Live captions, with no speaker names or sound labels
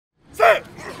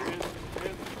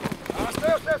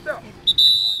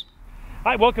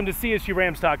Hi, welcome to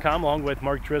CSURams.com along with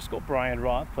Mark Driscoll, Brian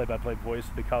Roth, play-by-play voice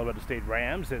of the Colorado State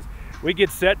Rams, as we get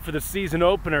set for the season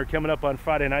opener coming up on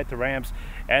Friday night, the Rams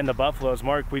and the Buffaloes.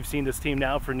 Mark, we've seen this team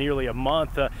now for nearly a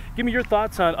month. Give me your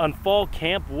thoughts on fall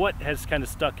camp. What has kind of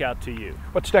stuck out to you?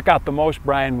 What stuck out the most,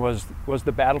 Brian, was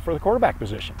the battle for the quarterback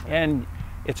position. And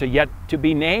it's a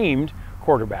yet-to-be-named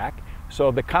quarterback,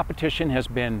 so the competition has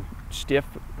been stiff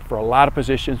for a lot of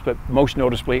positions, but most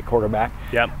noticeably at quarterback.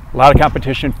 Yep. A lot of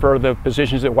competition for the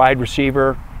positions at wide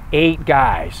receiver. 8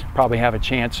 guys probably have a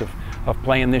chance of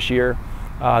playing this year.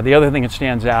 The other thing that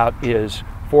stands out is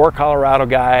 4 Colorado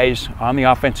guys on the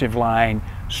offensive line,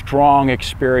 strong,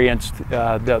 experienced.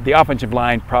 The offensive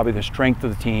line, probably the strength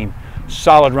of the team.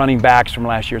 Solid running backs from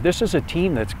last year. This is a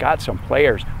team that's got some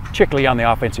players, particularly on the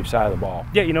offensive side of the ball.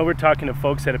 Yeah, you know, we're talking to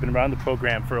folks that have been around the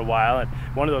program for a while, and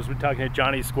one of those, we're talking to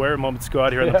Johnny Square moments ago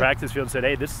out here on the practice field, and said,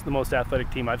 hey, this is the most athletic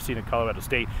team I've seen at Colorado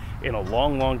State in a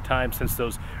long, long time, since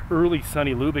those early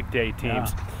Sonny Lubick Day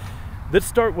teams. Yeah. Let's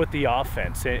start with the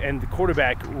offense and the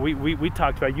quarterback. We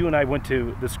talked about, you and I went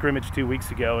to the scrimmage 2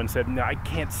 weeks ago and said, no, I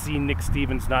can't see Nick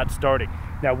Stevens not starting.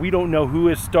 Now, we don't know who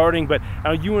is starting, but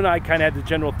you and I kind of had the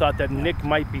general thought that Nick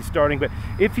might be starting. But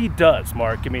if he does,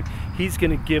 Mark, I mean, he's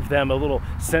going to give them a little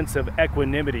sense of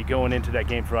equanimity going into that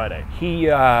game Friday. He,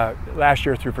 last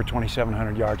year, threw for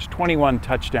 2,700 yards, 21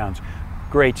 touchdowns,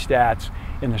 great stats.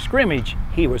 In the scrimmage,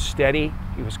 he was steady,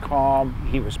 he was calm,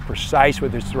 he was precise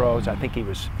with his throws. I think he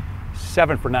was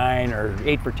 7 for 9 or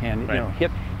 8 for 10. Right. You know,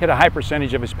 hit a high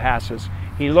percentage of his passes.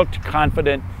 He looked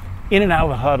confident, in and out of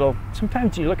the huddle.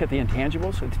 Sometimes you look at the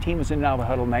intangibles. The team was in and out of the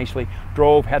huddle nicely,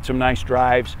 drove, had some nice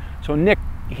drives. So Nick,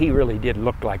 he really did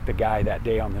look like the guy that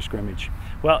day on the scrimmage.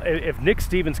 Well, if Nick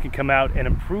Stevens can come out and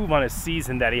improve on a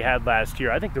season that he had last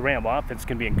year, I think the Ram offense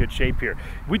can be in good shape here.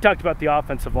 We talked about the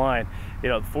offensive line. You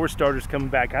know, 4 starters coming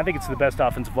back. I think it's the best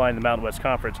offensive line in the Mountain West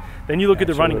Conference. Then you look at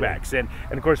the running backs, and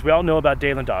of course we all know about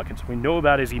Dalen Dawkins. We know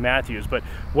about Izzy Matthews, but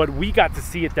what we got to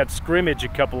see at that scrimmage a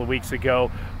couple of weeks ago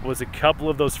was a couple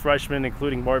of those freshmen,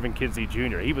 including Marvin Kinsey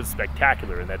Jr. He was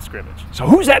spectacular in that scrimmage. So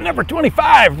who's that number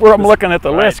 25? Where I'm looking at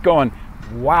the list going,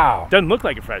 wow. Doesn't look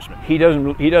like a freshman. He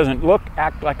doesn't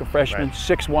act like a freshman. Right.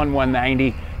 6'1",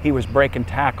 190. He was breaking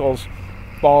tackles,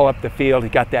 ball up the field. He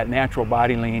got that natural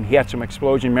body lean. He had some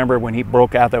explosion. Remember when he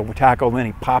broke out the tackle, then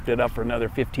he popped it up for another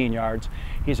 15 yards.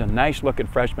 He's a nice looking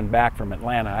freshman back from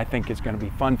Atlanta. I think it's going to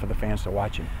be fun for the fans to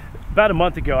watch him. About a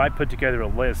month ago, I put together a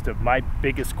list of my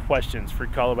biggest questions for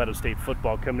Colorado State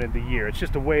football coming into the year. It's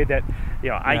just a way that, you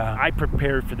know, I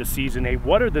prepared for the season. Hey,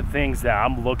 what are the things that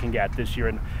I'm looking at this year?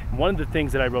 And one of the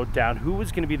things that I wrote down, who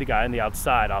was going to be the guy on the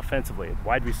outside offensively,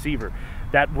 wide receiver,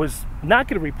 that was not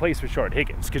going to replace Rashard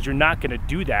Higgins, because you're not going to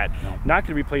do that. No. Not going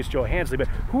to replace Joe Hansley, but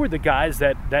who are the guys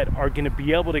that are going to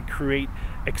be able to create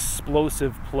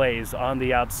explosive plays on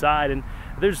the outside? And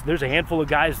there's a handful of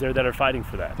guys there that are fighting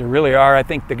for that. There really are. I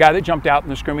think the guy that jumped out in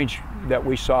the scrimmage that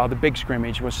we saw, the big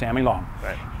scrimmage, was Sammy Long.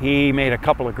 Right. He made a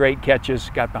couple of great catches,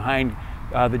 got behind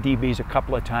the DBs a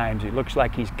couple of times. It looks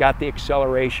like he's got the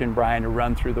acceleration, Brian, to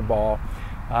run through the ball.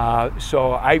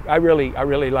 So I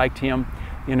really liked him.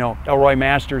 You know, Elroy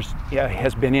Masters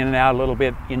has been in and out a little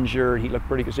bit, injured. He looked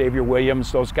pretty good. Xavier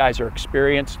Williams, those guys are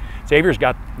experienced. He's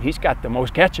got the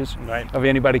most catches of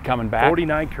anybody coming back.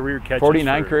 49 career catches.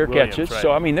 49 career catches. Right.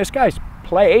 So I mean, this guy's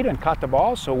played and caught the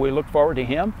ball, so we look forward to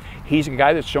him. He's a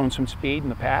guy that's shown some speed in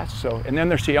the past. So, and then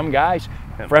there's some young guys,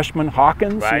 freshman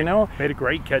Hawkins. Right. You know, made a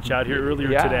great catch out here earlier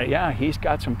today. Yeah, he's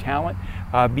got some talent.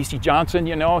 BC Johnson,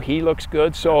 you know, he looks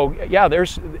good. So yeah,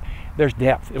 there's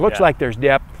depth. It looks like there's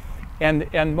depth.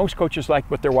 And most coaches like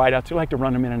with their wideouts, they like to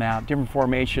run them in and out, different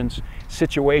formations,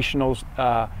 situationals.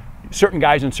 Certain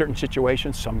guys in certain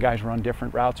situations, some guys run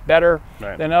different routes better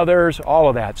than others, all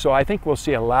of that. So I think we'll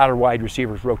see a lot of wide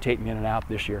receivers rotating in and out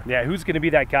this year. Yeah, who's going to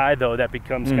be that guy, though, that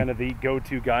becomes kind of the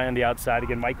go-to guy on the outside?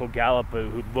 Again, Michael Gallup,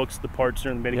 who looks the part,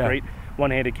 certainly made a great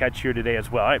one-handed catch here today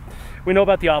as well. All right. We know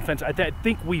about the offense. I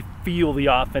think we feel the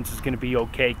offense is going to be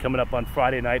okay coming up on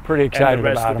Friday night. Pretty excited and the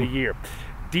rest about of the them. year.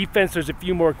 Defense, there's a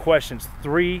few more questions.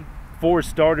 3, 4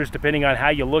 starters, depending on how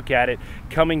you look at it,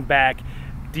 coming back.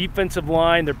 Defensive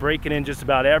line, they're breaking in just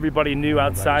about everybody new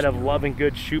outside of Loving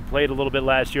Good. Shoot played a little bit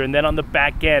last year. And then on the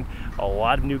back end, a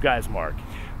lot of new guys, Mark.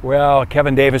 Well,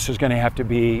 Kevin Davis is going to have to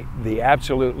be the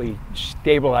absolutely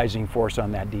stabilizing force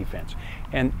on that defense.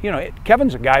 And, you know,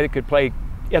 Kevin's a guy that could play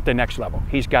at the next level.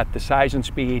 He's got the size and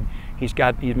speed. He's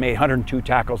made 102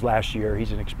 tackles last year.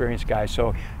 He's an experienced guy,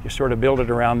 so you sort of build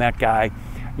it around that guy.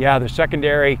 Yeah, the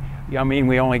secondary, I mean,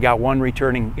 we only got one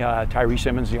returning, Tyree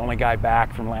Simmons, the only guy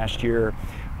back from last year.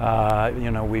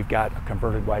 You know, we've got a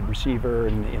converted wide receiver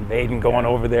and Vaden going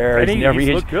over there. And he's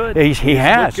looked good. He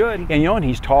has. Good. And, you know, and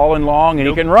he's tall and long and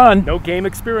he can run. No game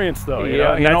experience, though.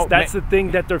 That's the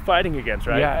thing that they're fighting against,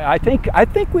 right? Yeah, I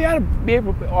think we ought to be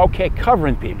able to, okay,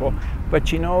 covering people.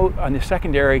 But, you know, on the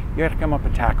secondary, you got to come up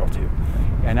and tackle, too.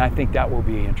 And I think that will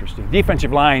be interesting.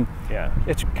 Defensive line,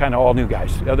 it's kind of all new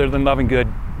guys. Other than Loving Good,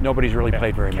 nobody's really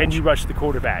played very much. Can you rush the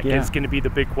quarterback? It's going to be the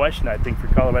big question, I think, for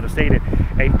Colorado State.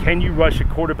 And can you rush a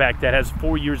quarterback that has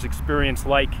 4 years experience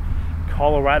like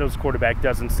Colorado's quarterback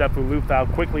does in Sefu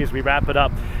Lufau? Quickly as we wrap it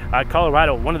up,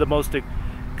 Colorado, one of the most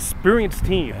experienced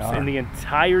teams in the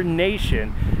entire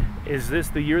nation. Is this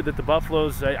the year that the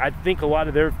Buffaloes, I think a lot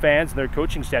of their fans and their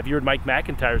coaching staff, you heard Mike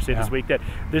McIntyre say this week that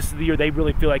this is the year they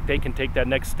really feel like they can take that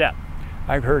next step.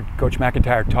 I've heard Coach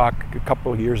McIntyre talk a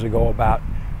couple of years ago about,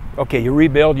 okay, you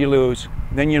rebuild, you lose,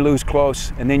 then you lose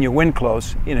close, and then you win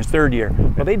close in his third year.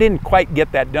 Well, they didn't quite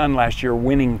get that done last year,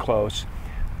 winning close.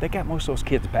 They got most of those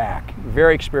kids back.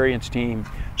 Very experienced team,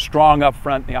 strong up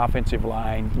front in the offensive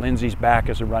line. Lindsey's back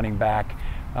as a running back.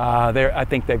 I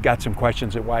think they've got some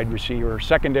questions at wide receiver.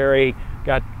 Secondary,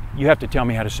 you have to tell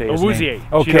me how to say his name.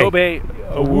 Okay.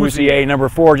 Chidobe Awuzie, number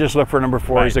 4. Just look for number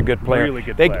 4. Right. He's a good player. Really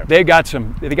good player. They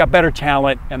got better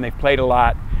talent, and they've played a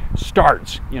lot.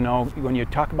 Starts, you know, when you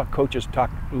talk about coaches,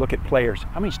 look at players.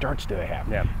 How many starts do they have?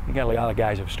 Yeah. You got a lot of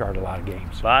guys who have started a lot of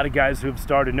games. A lot of guys who have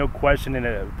started, no question, in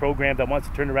a program that wants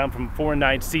to turn around from a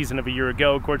 4-9 season of a year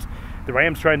ago. Of course, the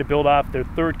Rams trying to build off their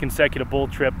 3rd consecutive bowl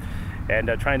trip and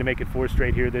trying to make it 4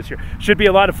 straight here this year. Should be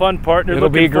a lot of fun, partner. It'll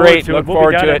be great. Look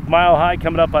forward to it. Mile High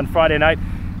coming up on Friday night.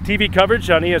 TV coverage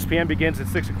on ESPN begins at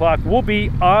 6 o'clock. We'll be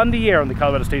on the air on the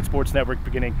Colorado State Sports Network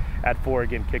beginning at 4.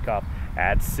 Again, kickoff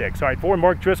at 6. All right, for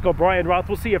Mark Driscoll, Brian Roth,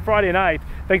 we'll see you Friday night.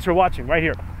 Thanks for watching right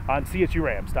here on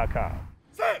CSURams.com.